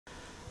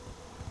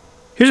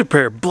Here's a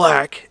pair of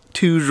black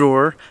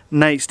 2-drawer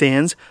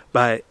nightstands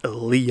by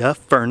Leah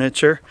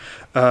Furniture.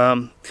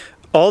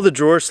 All the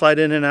drawers slide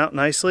in and out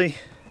nicely.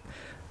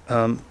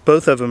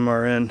 Both of them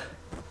are in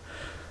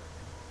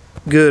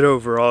good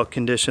overall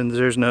conditions.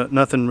 There's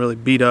nothing really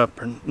beat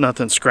up or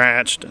nothing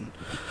scratched, and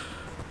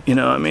you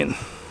know, I mean,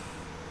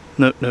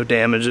 no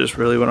damage is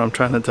really what I'm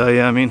trying to tell you.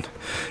 I mean,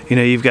 you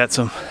know, you've got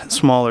some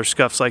smaller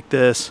scuffs like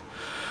this,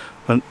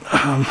 but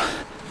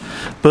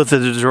both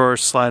of the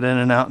drawers slide in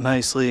and out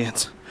nicely.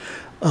 It's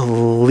a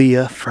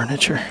Leah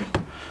Furniture.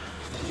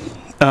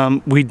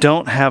 We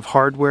don't have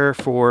hardware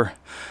for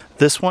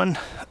this one,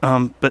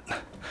 but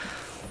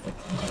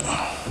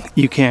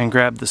you can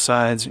grab the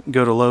sides,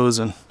 go to Lowe's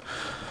and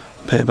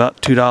pay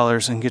about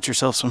 $2 and get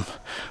yourself some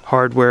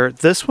hardware.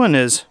 This one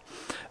is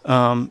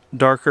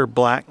darker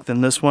black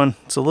than this one.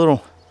 It's a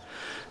little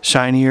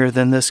shinier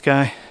than this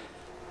guy.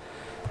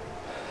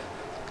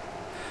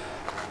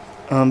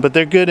 But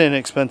they're good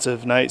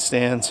inexpensive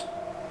nightstands.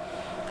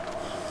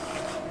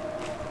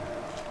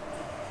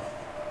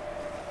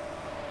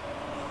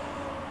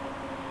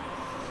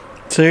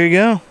 So there you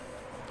go.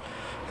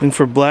 Looking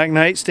for black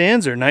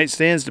nightstands or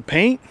nightstands to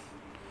paint?